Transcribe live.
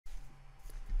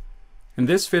In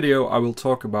this video I will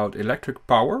talk about electric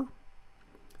power,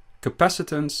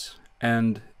 capacitance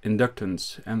and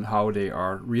inductance and how they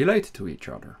are related to each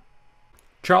other.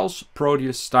 Charles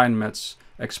Proteus Steinmetz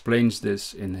explains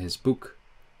this in his book,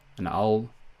 and I'll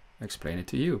explain it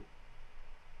to you.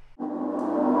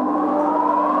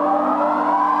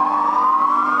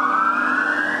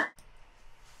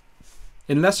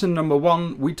 In lesson number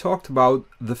 1 we talked about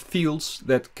the fields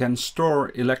that can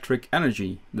store electric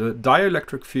energy, the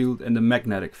dielectric field and the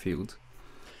magnetic field.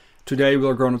 Today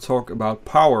we're going to talk about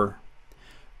power.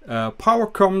 Power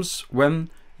comes when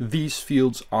these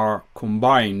fields are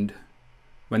combined,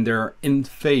 when they're in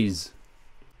phase.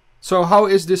 So how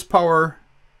is this power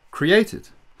created?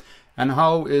 And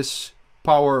how is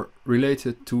power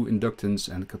related to inductance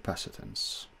and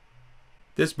capacitance?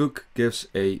 This book gives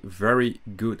a very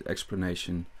good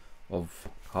explanation of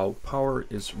how power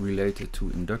is related to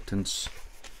inductance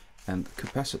and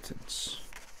capacitance.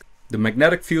 The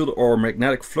magnetic field or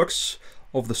magnetic flux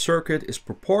of the circuit is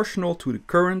proportional to the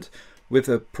current with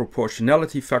a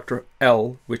proportionality factor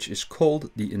L, which is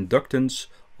called the inductance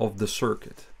of the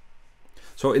circuit.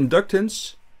 So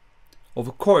inductance of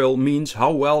a coil means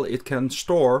how well it can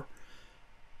store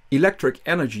electric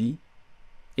energy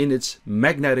in its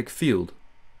magnetic field.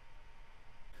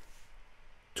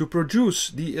 To produce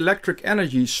the electric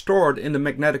energy stored in the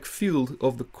magnetic field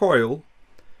of the coil,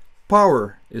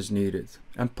 power is needed,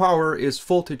 and power is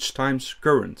voltage times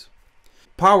current.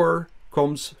 Power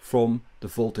comes from the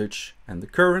voltage and the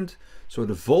current, so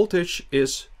the voltage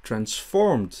is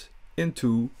transformed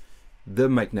into the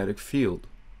magnetic field.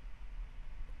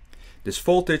 This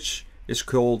voltage is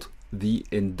called the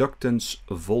inductance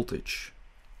voltage.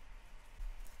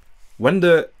 When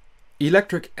the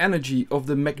electric energy of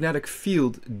the magnetic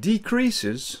field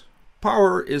decreases,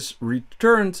 power is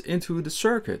returned into the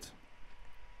circuit.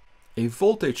 A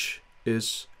voltage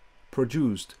is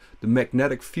produced. The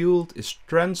magnetic field is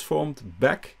transformed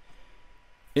back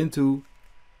into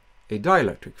a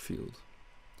dielectric field.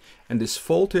 And this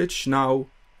voltage now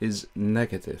is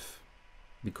negative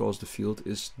because the field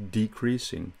is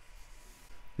decreasing.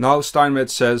 Now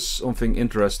Steinmetz says something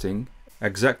interesting.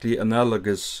 Exactly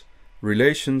analogous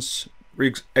relations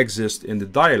exist in the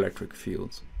dielectric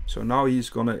field. So now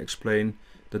he's going to explain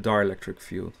the dielectric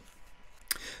field.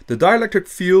 The dielectric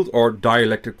field or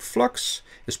dielectric flux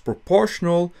is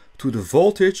proportional to the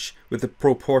voltage with a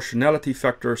proportionality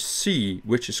factor C,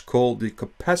 which is called the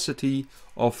capacity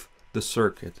of the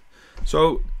circuit.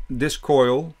 So this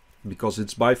coil, because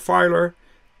it's bifilar,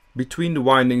 between the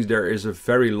windings there is a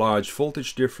very large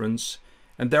voltage difference,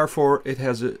 and therefore it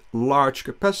has a large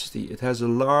capacity. It has a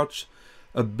large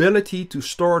ability to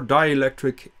store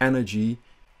dielectric energy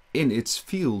in its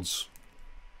fields.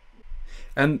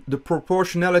 And the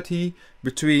proportionality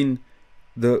between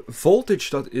the voltage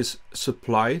that is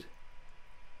supplied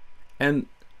and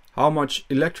how much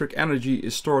electric energy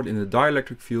is stored in the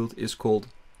dielectric field is called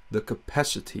the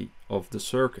capacity of the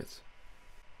circuit.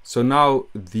 So now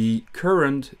the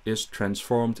current is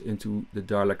transformed into the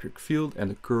dielectric field, and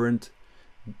the current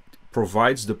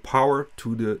provides the power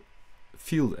to the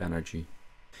field energy.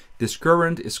 This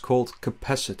current is called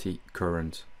capacity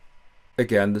current.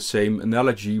 Again, the same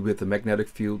analogy with the magnetic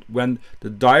field. When the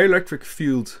dielectric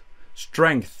field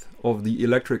strength of the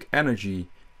electric energy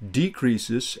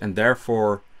decreases and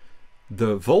therefore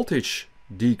the voltage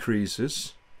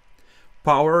decreases,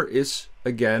 power is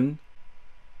again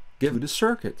given to the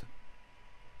circuit.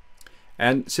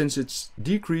 And since it's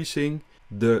decreasing,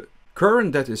 the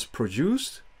current that is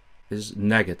produced is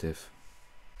negative.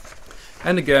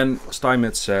 And again,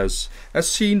 Steinmetz says, as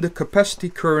seen, the capacity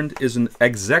current is an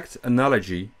exact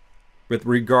analogy with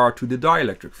regard to the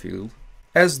dielectric field,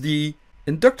 as the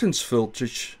inductance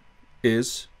voltage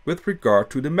is with regard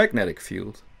to the magnetic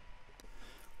field.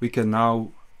 We can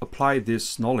now apply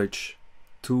this knowledge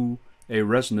to a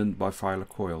resonant bifilar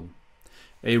coil.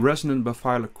 A resonant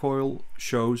bifilar coil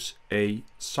shows a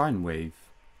sine wave,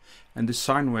 and the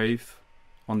sine wave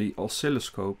on the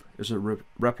oscilloscope is a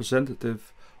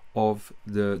representative of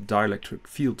the dielectric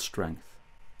field strength.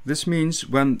 This means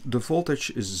when the voltage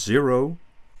is 0,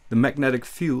 the magnetic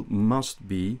field must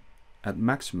be at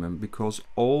maximum, because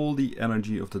all the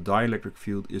energy of the dielectric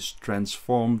field is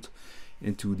transformed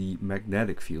into the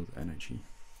magnetic field energy.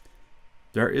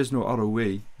 There is no other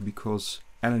way, because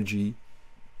energy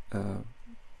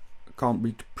can't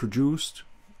be produced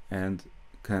and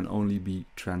can only be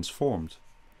transformed.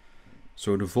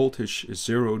 So the voltage is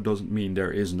 0 doesn't mean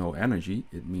there is no energy.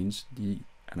 It means the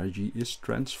energy is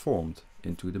transformed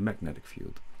into the magnetic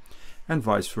field. And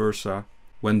vice versa,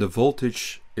 when the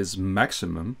voltage is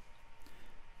maximum,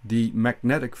 the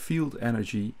magnetic field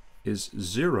energy is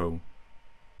 0.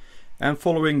 And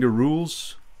following the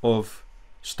rules of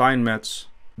Steinmetz,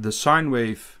 the sine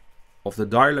wave of the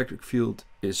dielectric field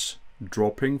is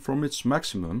dropping from its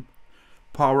maximum.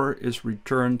 Power is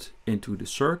returned into the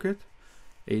circuit.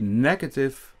 A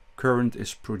negative current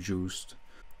is produced.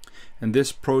 And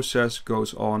this process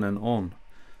goes on and on.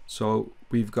 So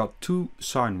we've got two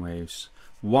sine waves.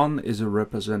 One is a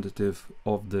representative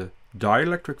of the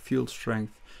dielectric field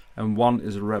strength, and one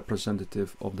is a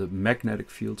representative of the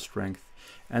magnetic field strength.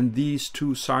 And these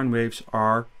two sine waves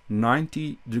are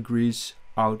 90 degrees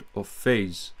out of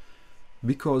phase,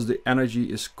 because the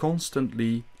energy is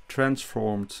constantly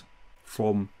transformed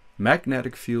from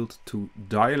magnetic field to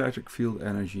dielectric field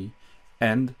energy,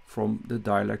 and from the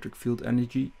dielectric field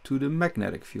energy to the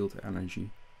magnetic field energy.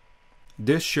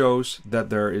 This shows that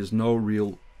there is no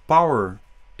real power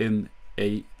in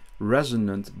a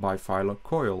resonant bifilar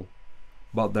coil,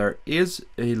 but there is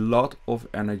a lot of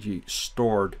energy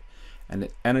stored, and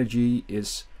the energy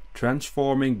is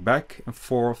transforming back and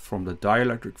forth from the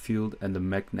dielectric field and the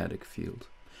magnetic field.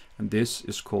 And this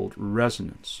is called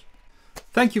resonance.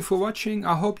 Thank you for watching.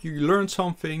 I hope you learned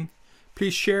something.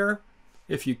 Please share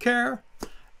if you care,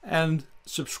 and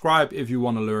subscribe if you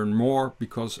want to learn more,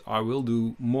 because I will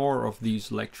do more of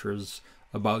these lectures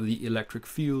about the electric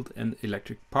field and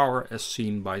electric power as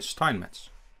seen by Steinmetz.